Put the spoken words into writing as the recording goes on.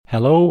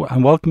Hello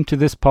and welcome to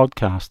this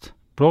podcast,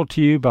 brought to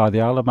you by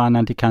the Isle of Man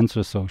Anti-Cancer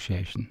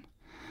Association.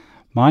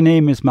 My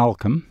name is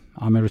Malcolm.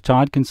 I'm a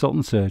retired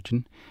consultant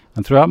surgeon,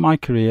 and throughout my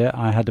career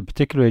I had a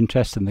particular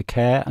interest in the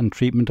care and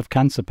treatment of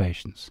cancer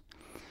patients.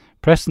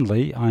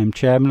 Presently, I am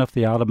chairman of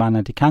the Isle of Man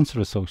Anti-Cancer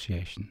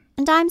Association.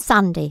 And I'm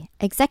Sandy,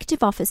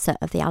 Executive Officer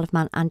of the Isle of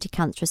Man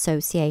Anti-Cancer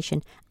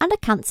Association and a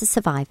cancer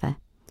survivor.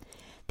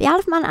 The Isle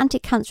of Man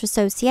Anti-Cancer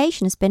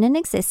Association has been in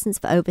existence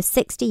for over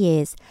 60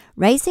 years,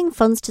 raising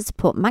funds to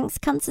support Manx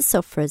cancer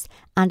sufferers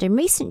and in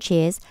recent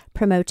years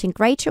promoting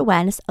greater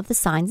awareness of the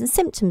signs and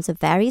symptoms of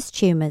various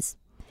tumours.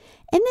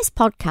 In this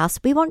podcast,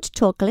 we want to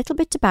talk a little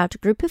bit about a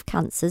group of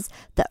cancers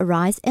that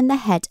arise in the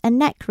head and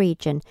neck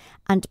region,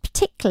 and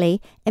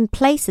particularly in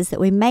places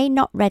that we may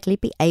not readily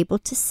be able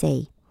to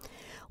see.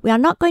 We are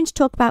not going to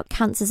talk about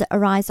cancers that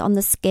arise on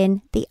the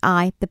skin, the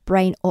eye, the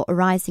brain, or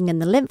arising in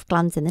the lymph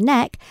glands in the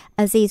neck,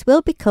 as these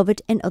will be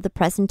covered in other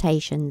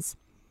presentations.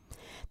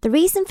 The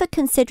reason for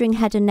considering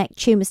head and neck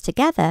tumours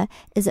together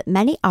is that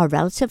many are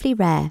relatively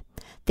rare.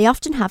 They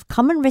often have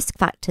common risk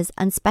factors,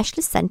 and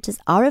specialist centres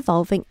are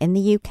evolving in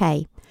the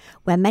UK,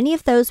 where many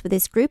of those with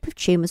this group of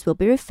tumours will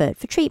be referred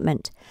for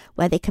treatment,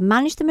 where they can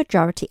manage the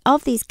majority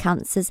of these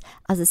cancers,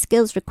 as the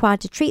skills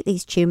required to treat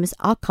these tumours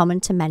are common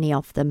to many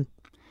of them.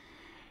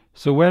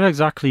 So where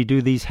exactly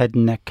do these head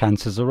and neck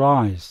cancers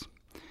arise?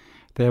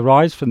 They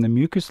arise from the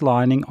mucous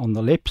lining on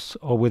the lips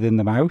or within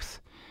the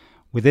mouth,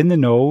 within the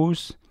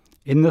nose,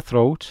 in the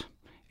throat,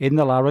 in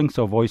the larynx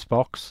or voice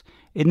box,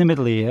 in the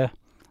middle ear,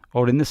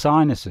 or in the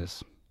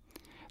sinuses.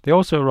 They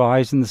also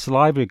arise in the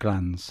salivary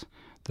glands.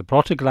 The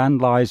parotid gland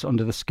lies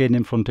under the skin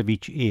in front of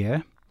each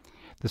ear,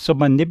 the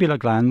submandibular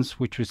glands,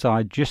 which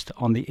reside just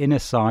on the inner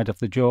side of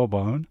the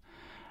jawbone,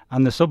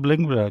 and the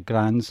sublingual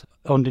glands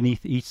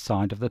underneath each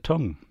side of the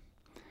tongue.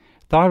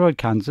 Thyroid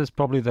cancers,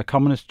 probably the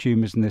commonest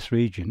tumours in this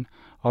region,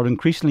 are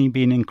increasingly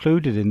being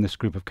included in this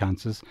group of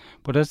cancers,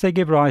 but as they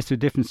give rise to a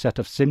different set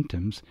of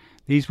symptoms,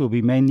 these will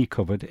be mainly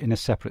covered in a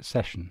separate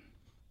session.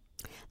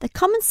 The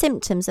common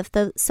symptoms of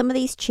some of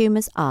these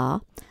tumours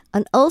are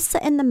an ulcer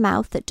in the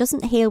mouth that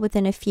doesn't heal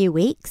within a few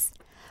weeks,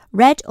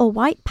 red or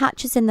white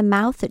patches in the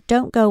mouth that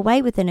don't go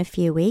away within a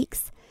few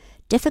weeks,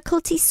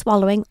 difficulty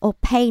swallowing or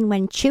pain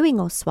when chewing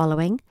or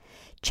swallowing,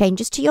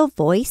 changes to your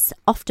voice,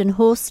 often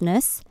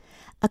hoarseness,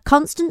 a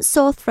constant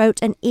sore throat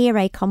and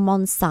earache on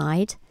one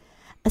side,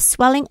 a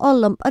swelling or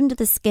lump under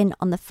the skin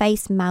on the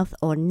face, mouth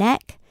or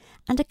neck,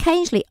 and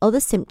occasionally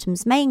other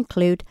symptoms may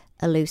include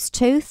a loose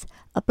tooth,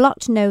 a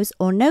blocked nose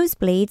or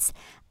nosebleeds,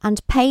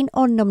 and pain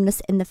or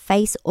numbness in the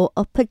face or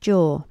upper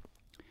jaw.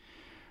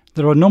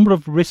 There are a number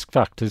of risk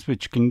factors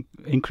which can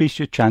increase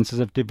your chances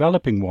of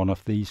developing one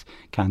of these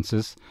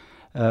cancers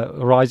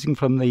arising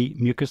from the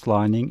mucous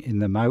lining in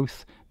the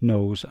mouth,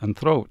 nose and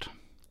throat.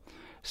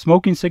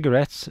 Smoking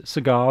cigarettes,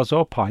 cigars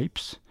or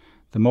pipes.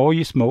 The more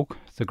you smoke,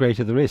 the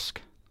greater the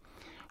risk.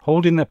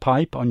 Holding the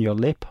pipe on your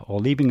lip or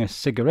leaving a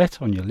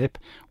cigarette on your lip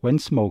when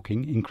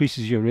smoking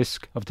increases your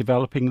risk of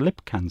developing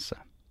lip cancer.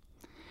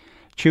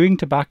 Chewing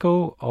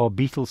tobacco or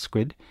betel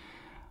squid,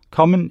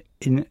 common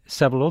in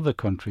several other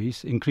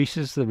countries,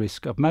 increases the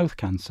risk of mouth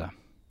cancer.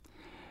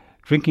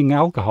 Drinking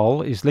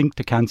alcohol is linked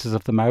to cancers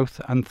of the mouth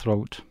and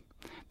throat.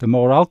 The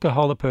more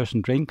alcohol a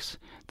person drinks,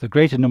 the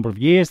greater number of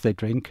years they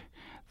drink,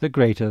 the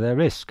greater their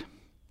risk.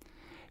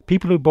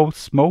 People who both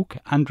smoke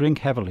and drink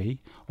heavily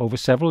over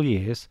several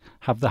years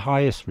have the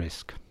highest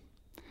risk.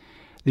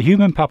 The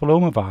human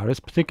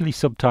papillomavirus, particularly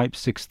subtype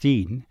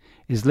 16,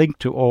 is linked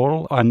to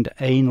oral and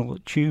anal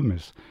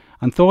tumours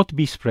and thought to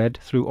be spread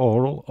through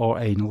oral or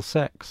anal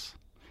sex.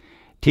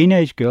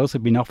 Teenage girls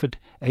have been offered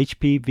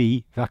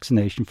HPV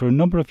vaccination for a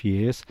number of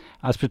years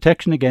as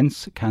protection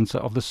against cancer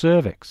of the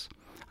cervix,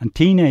 and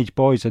teenage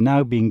boys are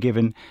now being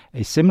given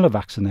a similar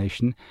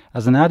vaccination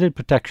as an added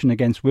protection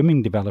against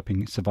women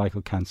developing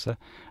cervical cancer,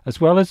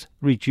 as well as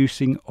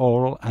reducing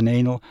oral and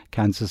anal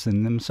cancers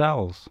in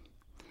themselves.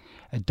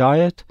 A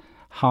diet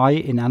high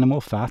in animal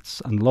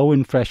fats and low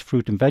in fresh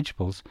fruit and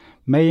vegetables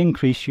may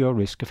increase your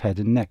risk of head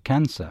and neck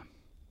cancer.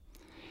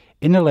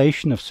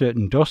 Inhalation of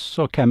certain dusts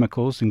or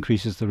chemicals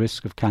increases the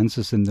risk of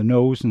cancers in the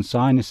nose and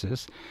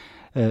sinuses,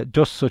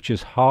 dusts such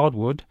as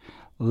hardwood,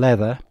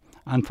 leather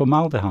and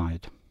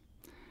formaldehyde.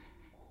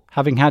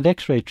 Having had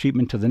X-ray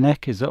treatment to the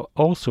neck is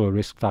also a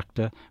risk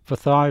factor for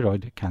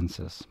thyroid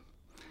cancers.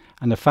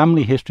 And a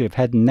family history of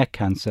head and neck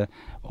cancer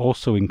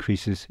also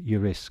increases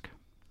your risk.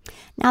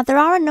 Now, there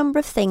are a number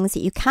of things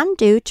that you can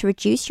do to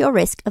reduce your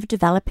risk of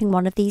developing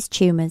one of these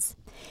tumours.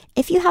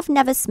 If you have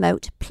never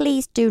smoked,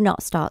 please do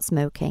not start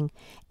smoking.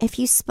 If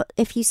you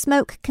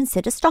smoke,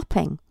 consider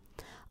stopping.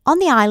 On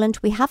the island,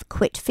 we have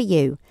Quit For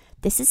You.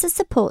 This is a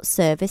support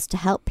service to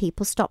help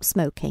people stop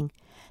smoking.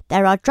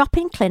 There are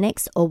drop-in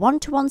clinics or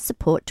one-to-one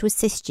support to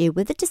assist you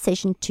with the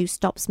decision to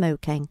stop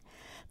smoking.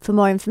 For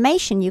more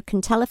information, you can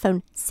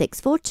telephone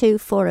 642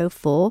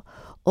 404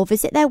 or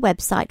visit their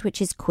website, which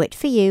is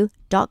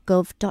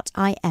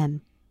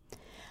quitforyou.gov.im.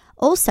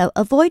 Also,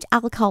 avoid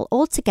alcohol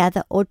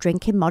altogether or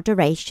drink in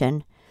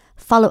moderation.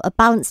 Follow a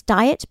balanced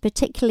diet,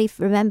 particularly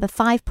remember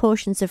 5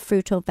 portions of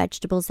fruit or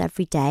vegetables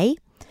every day.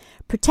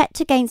 protect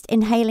against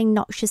inhaling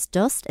noxious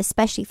dust,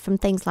 especially from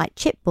things like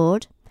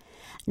chipboard.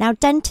 Now,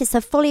 dentists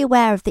are fully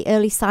aware of the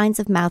early signs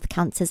of mouth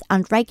cancers,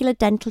 and regular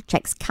dental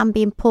checks can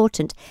be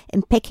important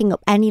in picking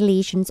up any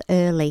lesions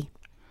early.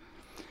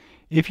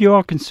 If you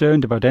are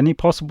concerned about any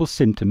possible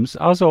symptoms,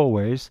 as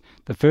always,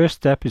 the first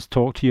step is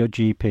talk to your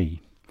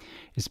GP.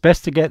 It's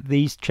best to get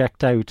these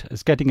checked out,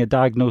 as getting a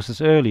diagnosis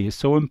early is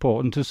so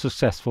important to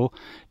successful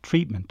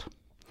treatment.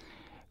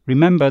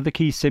 Remember the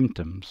key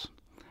symptoms: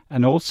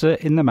 an ulcer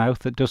in the mouth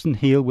that doesn't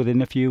heal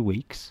within a few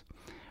weeks,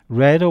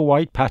 red or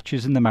white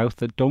patches in the mouth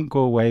that don't go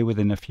away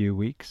within a few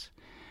weeks,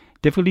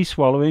 difficulty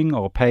swallowing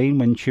or pain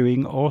when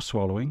chewing or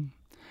swallowing,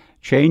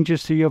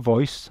 changes to your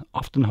voice,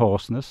 often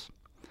hoarseness,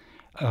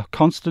 a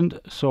constant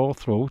sore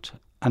throat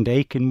and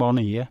ache in one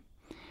ear,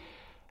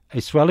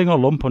 a swelling or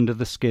lump under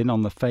the skin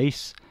on the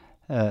face,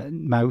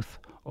 mouth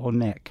or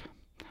neck.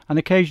 And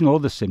occasional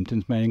other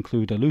symptoms may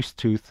include a loose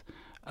tooth,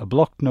 a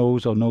blocked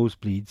nose or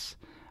nosebleeds,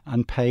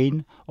 and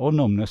pain or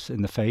numbness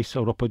in the face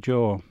or upper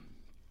jaw.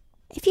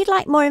 If you'd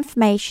like more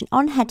information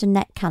on head and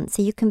neck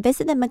cancer, you can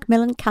visit the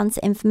Macmillan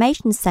Cancer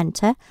Information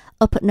Centre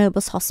up at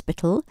Nobles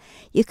Hospital.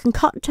 You can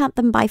contact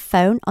them by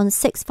phone on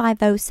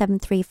 650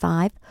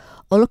 735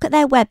 or look at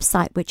their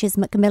website, which is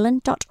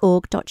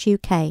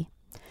macmillan.org.uk.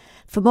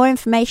 For more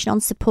information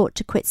on support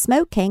to quit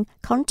smoking,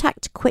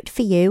 contact Quit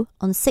For You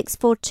on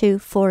 642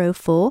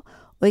 404,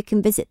 or you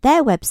can visit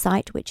their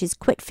website, which is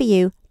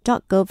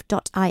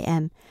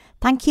quitforyou.gov.im.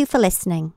 Thank you for listening.